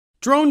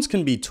Drones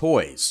can be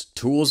toys,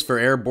 tools for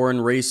airborne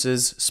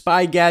races,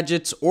 spy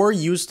gadgets, or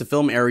used to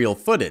film aerial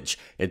footage.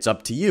 It's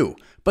up to you.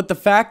 But the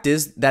fact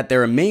is that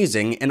they're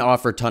amazing and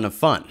offer a ton of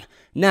fun.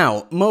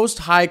 Now, most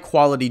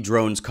high-quality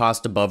drones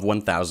cost above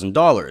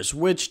 $1,000,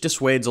 which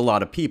dissuades a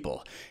lot of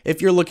people.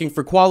 If you're looking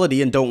for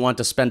quality and don't want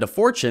to spend a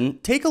fortune,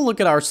 take a look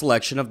at our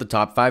selection of the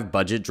top 5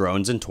 budget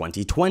drones in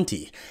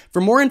 2020.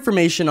 For more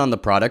information on the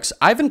products,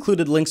 I've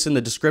included links in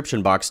the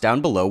description box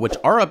down below which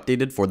are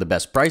updated for the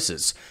best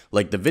prices.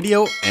 Like the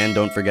video and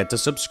don't forget to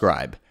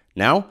subscribe.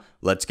 Now,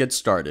 let's get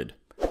started.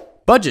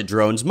 Budget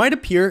drones might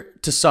appear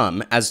to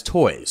some as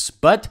toys,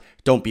 but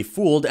don't be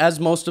fooled as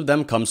most of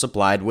them come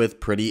supplied with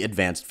pretty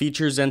advanced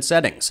features and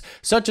settings,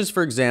 such as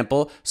for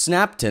example,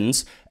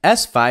 Snaptain's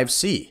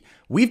S5C.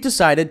 We've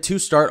decided to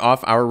start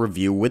off our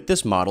review with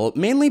this model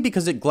mainly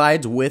because it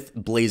glides with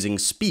blazing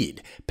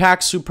speed,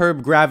 packs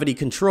superb gravity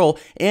control,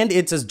 and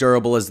it's as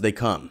durable as they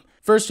come.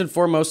 First and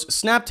foremost,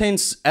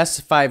 Snaptain's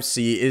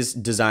S5C is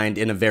designed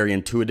in a very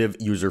intuitive,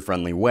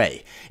 user-friendly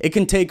way. It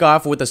can take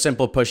off with a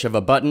simple push of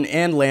a button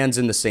and lands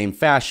in the same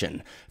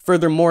fashion.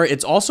 Furthermore,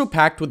 it's also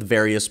packed with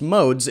various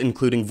modes,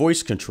 including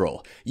voice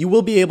control. You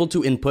will be able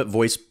to input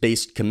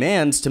voice-based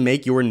commands to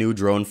make your new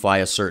drone fly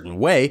a certain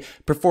way,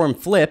 perform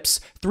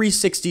flips,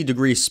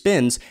 360-degree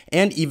spins,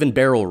 and even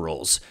barrel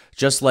rolls.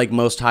 Just like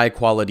most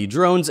high-quality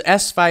drones,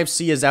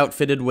 S5C is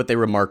outfitted with a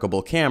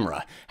remarkable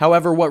camera.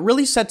 However, what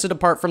really sets it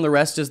apart from the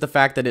rest is the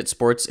fact that it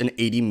sports an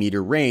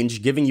 80-meter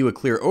range, giving you a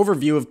clear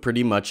overview of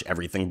pretty much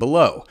everything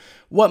below.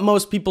 What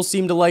most people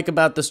seem to like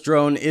about this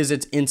drone is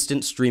its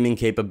instant streaming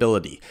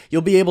capability.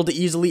 You'll be able to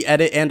easily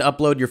edit and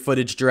upload your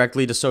footage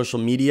directly to social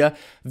media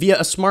via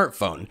a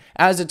smartphone,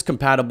 as it's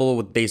compatible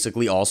with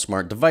basically all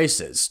smart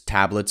devices,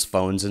 tablets,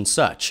 phones, and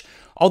such.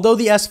 Although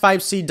the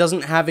S5C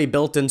doesn't have a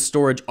built-in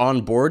storage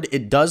on board,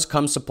 it does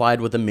come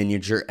supplied with a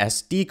miniature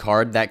SD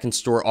card that can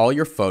store all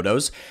your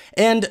photos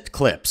and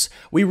clips.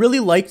 We really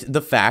liked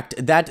the fact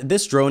that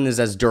this drone is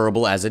as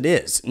durable as it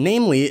is.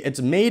 Namely, it's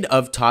made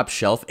of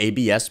top-shelf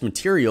ABS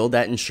material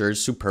that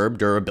ensures superb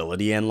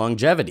durability and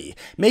longevity,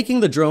 making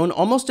the drone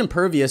almost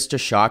impervious to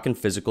shock and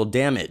physical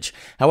damage.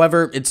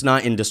 However, it's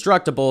not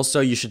indestructible,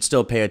 so you should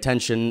still pay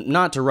attention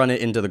not to run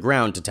it into the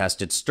ground to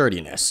test its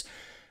sturdiness.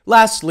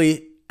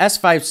 Lastly,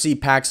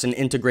 S5C packs an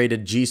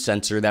integrated G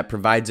sensor that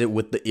provides it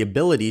with the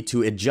ability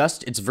to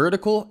adjust its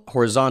vertical,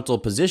 horizontal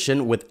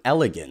position with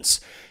elegance.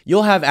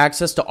 You'll have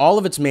access to all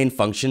of its main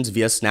functions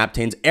via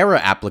Snaptain's Era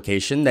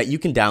application that you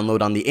can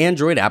download on the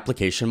Android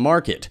application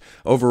market.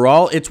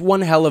 Overall, it's one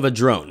hell of a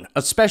drone,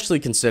 especially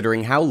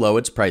considering how low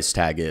its price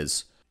tag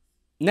is.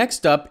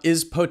 Next up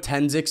is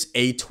Potensic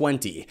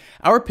A20,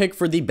 our pick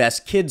for the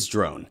best kids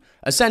drone.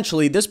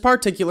 Essentially, this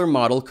particular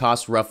model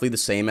costs roughly the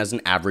same as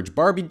an average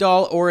Barbie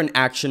doll or an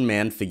Action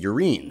Man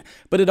figurine,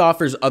 but it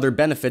offers other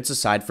benefits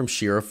aside from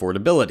sheer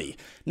affordability.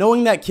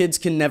 Knowing that kids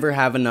can never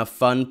have enough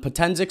fun,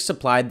 Potensic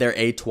supplied their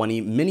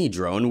A20 mini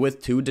drone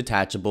with 2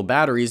 detachable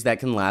batteries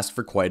that can last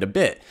for quite a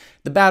bit.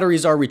 The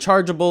batteries are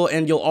rechargeable,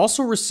 and you'll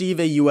also receive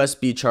a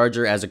USB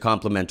charger as a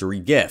complimentary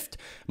gift.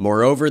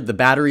 Moreover, the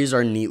batteries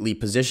are neatly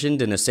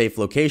positioned in a safe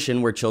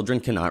location where children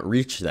cannot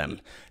reach them.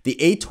 The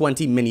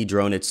A20 mini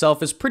drone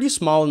itself is pretty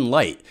small and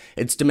light.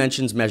 Its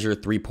dimensions measure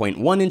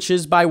 3.1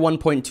 inches by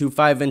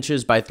 1.25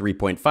 inches by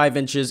 3.5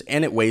 inches,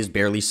 and it weighs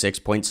barely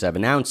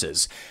 6.7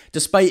 ounces.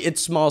 Despite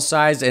its small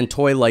size and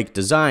toy-like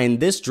design,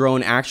 this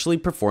drone actually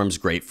performs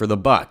great for the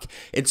buck.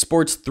 It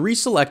sports 3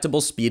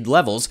 selectable speed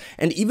levels,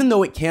 and even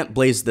though it can't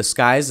blaze the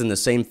skies in the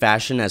same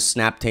fashion as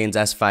Snaptain's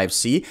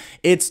S5C,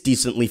 it's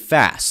decently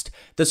fast.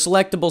 The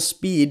selectable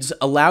speeds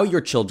allow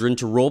your children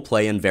to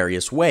roleplay in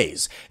various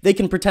ways. They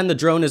can pretend the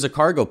drone is a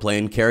cargo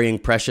plane carrying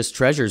precious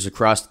treasures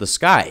across the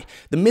sky.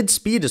 The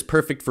mid-speed is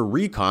perfect for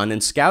recon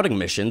and scouting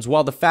missions,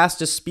 while the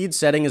fastest speed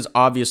setting is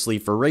obviously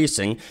for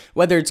racing,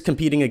 whether it's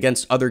competing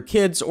against other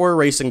kids or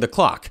racing the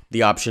clock.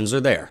 The options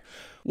are there.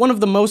 One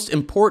of the most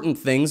important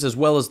things, as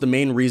well as the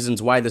main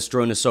reasons why this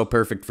drone is so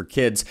perfect for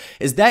kids,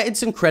 is that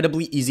it's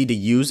incredibly easy to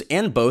use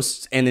and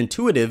boasts an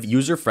intuitive,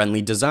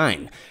 user-friendly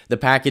design. The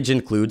package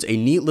includes a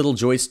neat little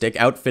joystick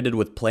outfitted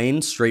with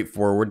plain,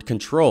 straightforward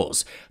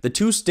controls. The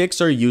 2 sticks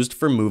are used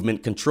for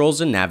movement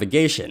controls and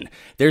navigation.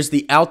 There's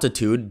the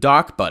altitude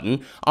dock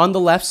button on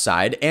the left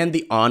side and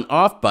the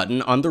on-off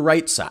button on the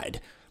right side.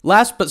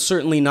 Last but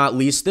certainly not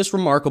least, this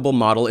remarkable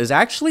model is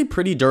actually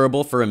pretty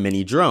durable for a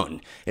mini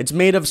drone. It's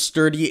made of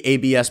sturdy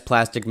ABS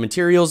plastic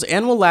materials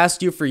and will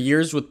last you for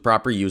years with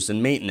proper use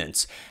and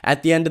maintenance.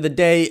 At the end of the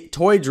day,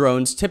 toy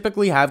drones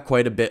typically have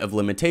quite a bit of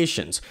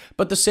limitations,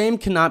 but the same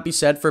cannot be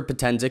said for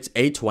Potensic's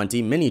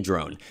A20 mini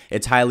drone.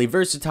 It's highly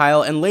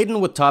versatile and laden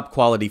with top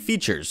quality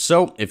features,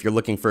 so if you're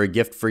looking for a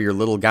gift for your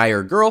little guy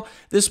or girl,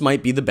 this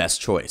might be the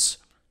best choice.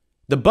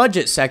 The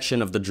budget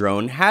section of the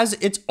drone has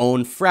its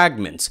own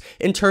fragments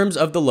in terms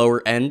of the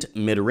lower end,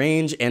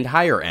 mid-range, and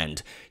higher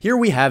end. Here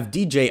we have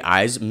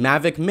DJI's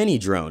Mavic Mini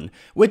drone,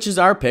 which is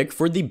our pick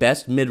for the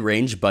best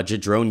mid-range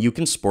budget drone you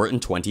can sport in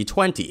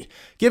 2020.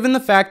 Given the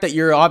fact that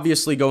you're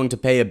obviously going to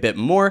pay a bit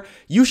more,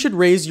 you should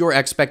raise your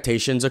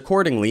expectations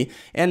accordingly,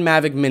 and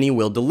Mavic Mini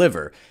will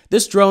deliver.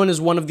 This drone is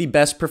one of the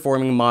best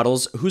performing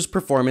models whose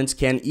performance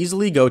can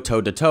easily go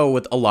toe-to-toe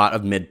with a lot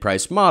of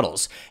mid-priced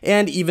models,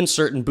 and even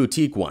certain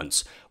boutique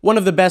ones. One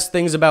of the best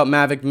things about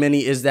Mavic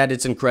Mini is that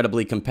it's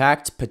incredibly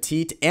compact,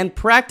 petite, and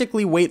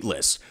practically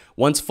weightless.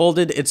 Once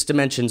folded, its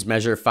dimensions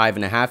measure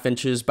 5.5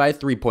 inches by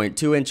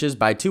 3.2 inches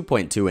by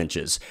 2.2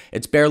 inches.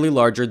 It's barely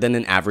larger than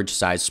an average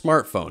size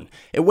smartphone.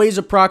 It weighs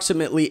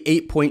approximately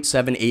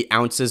 8.78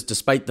 ounces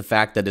despite the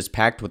fact that it's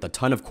packed with a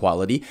ton of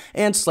quality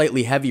and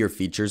slightly heavier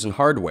features and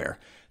hardware.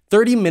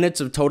 30 minutes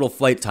of total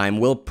flight time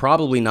will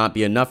probably not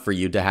be enough for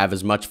you to have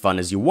as much fun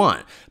as you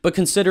want, but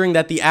considering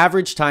that the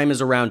average time is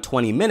around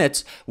 20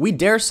 minutes, we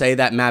dare say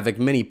that Mavic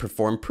Mini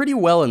performed pretty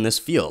well in this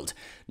field.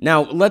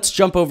 Now, let's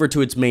jump over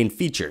to its main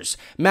features.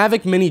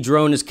 Mavic Mini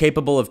drone is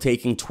capable of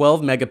taking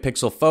 12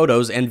 megapixel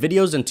photos and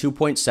videos in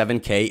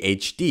 2.7K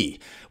HD.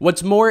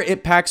 What's more,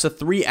 it packs a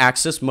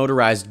 3-axis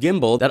motorized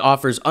gimbal that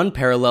offers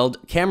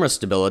unparalleled camera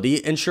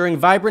stability, ensuring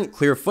vibrant,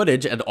 clear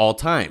footage at all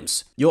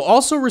times. You'll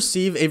also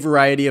receive a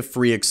variety of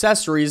free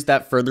accessories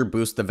that further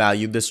boost the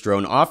value this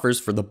drone offers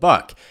for the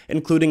buck,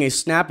 including a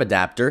snap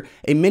adapter,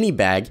 a mini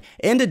bag,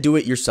 and a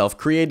do-it-yourself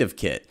creative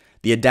kit.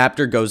 The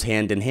adapter goes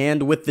hand in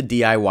hand with the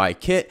DIY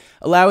kit,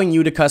 allowing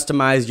you to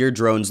customize your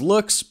drone's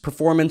looks,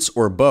 performance,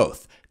 or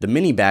both. The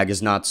mini bag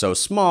is not so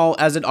small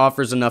as it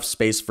offers enough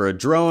space for a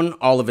drone,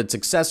 all of its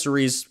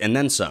accessories, and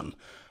then some.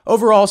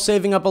 Overall,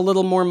 saving up a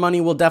little more money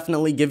will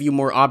definitely give you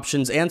more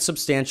options and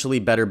substantially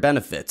better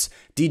benefits.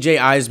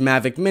 DJI's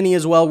Mavic Mini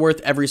is well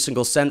worth every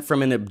single cent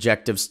from an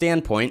objective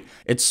standpoint.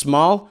 It's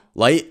small,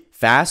 light,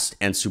 fast,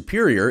 and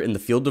superior in the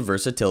field of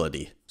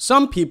versatility.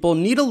 Some people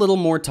need a little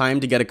more time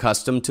to get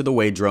accustomed to the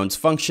way drones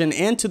function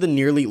and to the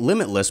nearly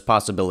limitless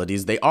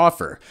possibilities they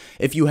offer.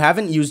 If you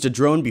haven't used a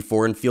drone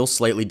before and feel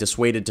slightly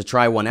dissuaded to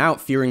try one out,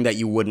 fearing that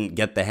you wouldn't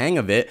get the hang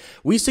of it,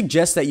 we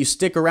suggest that you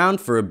stick around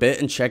for a bit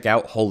and check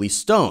out Holy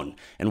Stone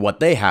and what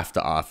they have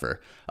to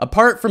offer.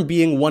 Apart from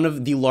being one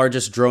of the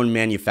largest drone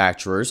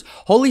manufacturers,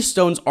 Holy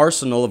Stone's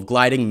arsenal of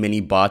gliding mini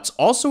bots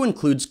also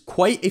includes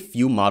quite a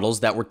few models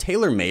that were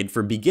tailor-made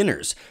for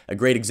beginners. A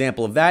great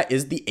example of that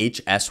is the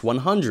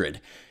HS100.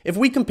 If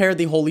we compare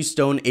the Holy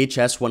Stone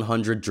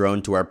HS100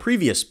 drone to our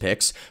previous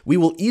picks, we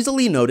will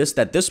easily notice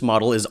that this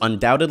model is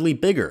undoubtedly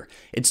bigger.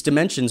 Its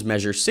dimensions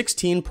measure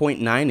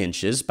 16.9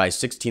 inches by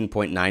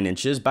 16.9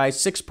 inches by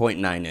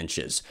 6.9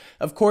 inches.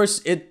 Of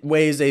course, it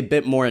weighs a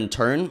bit more in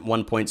turn,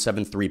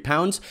 1.73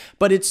 pounds,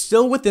 but it's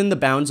still within the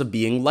bounds of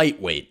being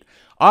lightweight.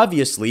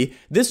 Obviously,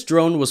 this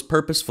drone was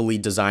purposefully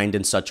designed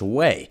in such a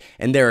way,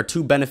 and there are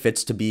two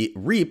benefits to be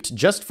reaped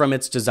just from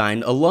its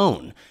design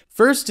alone.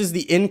 First is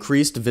the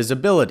increased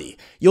visibility.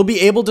 You'll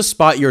be able to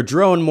spot your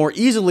drone more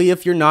easily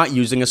if you're not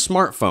using a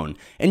smartphone,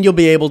 and you'll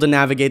be able to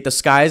navigate the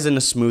skies in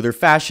a smoother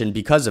fashion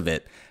because of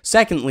it.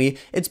 Secondly,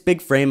 its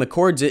big frame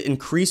accords it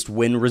increased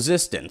wind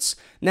resistance.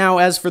 Now,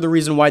 as for the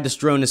reason why this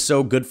drone is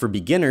so good for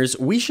beginners,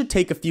 we should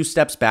take a few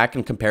steps back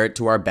and compare it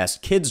to our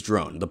best kids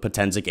drone, the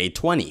Potensic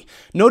A20.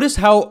 Notice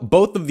how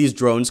both of these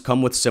drones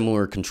come with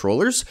similar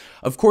controllers.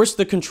 Of course,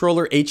 the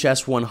controller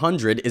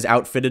HS100 is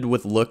outfitted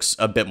with looks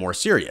a bit more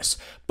serious,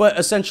 but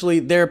essentially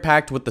they're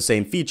packed with the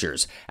same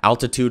features: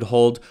 altitude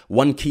hold,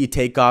 one key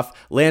takeoff,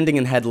 landing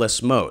in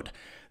headless mode.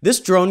 This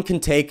drone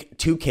can take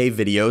 2K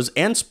videos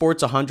and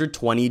sports a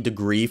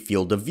 120-degree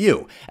field of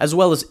view, as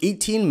well as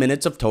 18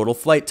 minutes of total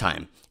flight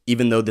time.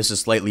 Even though this is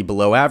slightly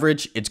below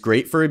average, it's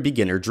great for a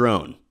beginner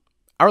drone.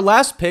 Our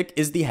last pick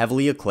is the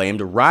heavily acclaimed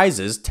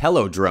Ryze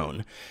Tello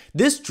drone.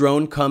 This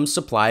drone comes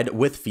supplied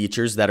with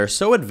features that are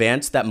so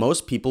advanced that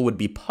most people would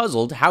be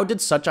puzzled how did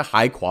such a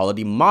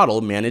high-quality model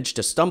manage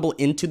to stumble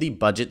into the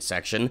budget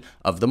section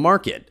of the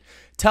market.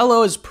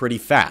 Tello is pretty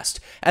fast,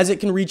 as it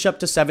can reach up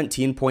to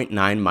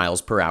 17.9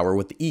 miles per hour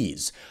with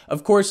ease.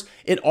 Of course,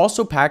 it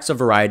also packs a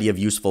variety of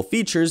useful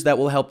features that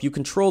will help you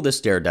control this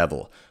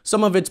daredevil.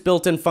 Some of its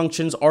built-in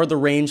functions are the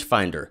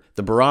rangefinder,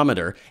 the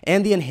barometer,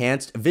 and the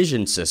enhanced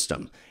vision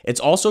system. It's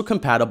also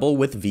compatible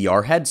with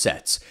VR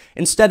headsets.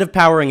 Instead of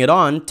powering it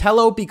on,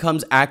 Tello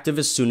becomes active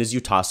as soon as you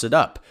toss it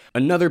up.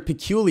 Another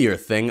peculiar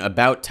thing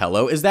about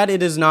Tello is that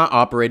it is not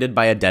operated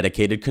by a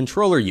dedicated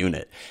controller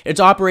unit. It's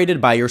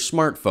operated by your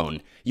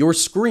smartphone. Your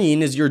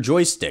screen is your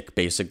joystick,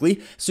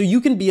 basically, so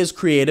you can be as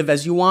creative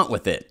as you want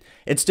with it.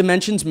 Its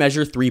dimensions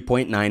measure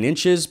 3.9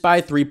 inches by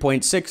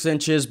 3.6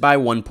 inches by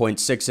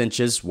 1.6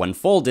 inches when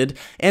folded,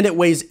 and it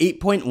weighs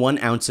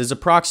 8.1 ounces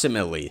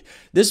approximately.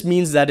 This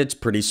means that it's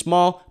pretty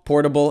small,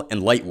 portable,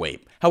 and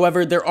lightweight.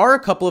 However, there are a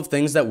couple of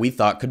things that we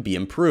thought could be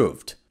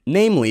improved.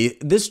 Namely,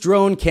 this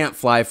drone can't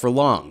fly for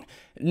long.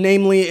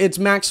 Namely, its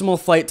maximal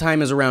flight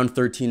time is around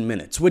 13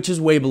 minutes, which is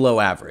way below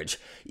average.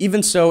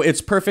 Even so, it's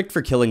perfect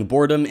for killing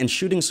boredom and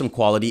shooting some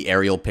quality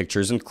aerial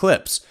pictures and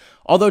clips.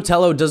 Although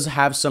Tello does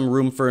have some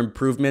room for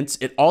improvements,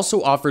 it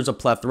also offers a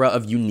plethora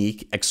of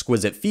unique,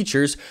 exquisite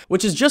features,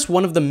 which is just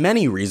one of the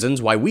many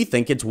reasons why we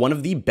think it's one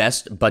of the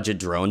best budget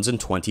drones in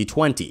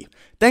 2020.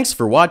 Thanks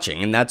for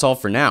watching, and that's all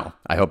for now.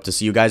 I hope to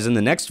see you guys in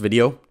the next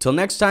video. Till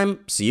next time,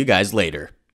 see you guys later.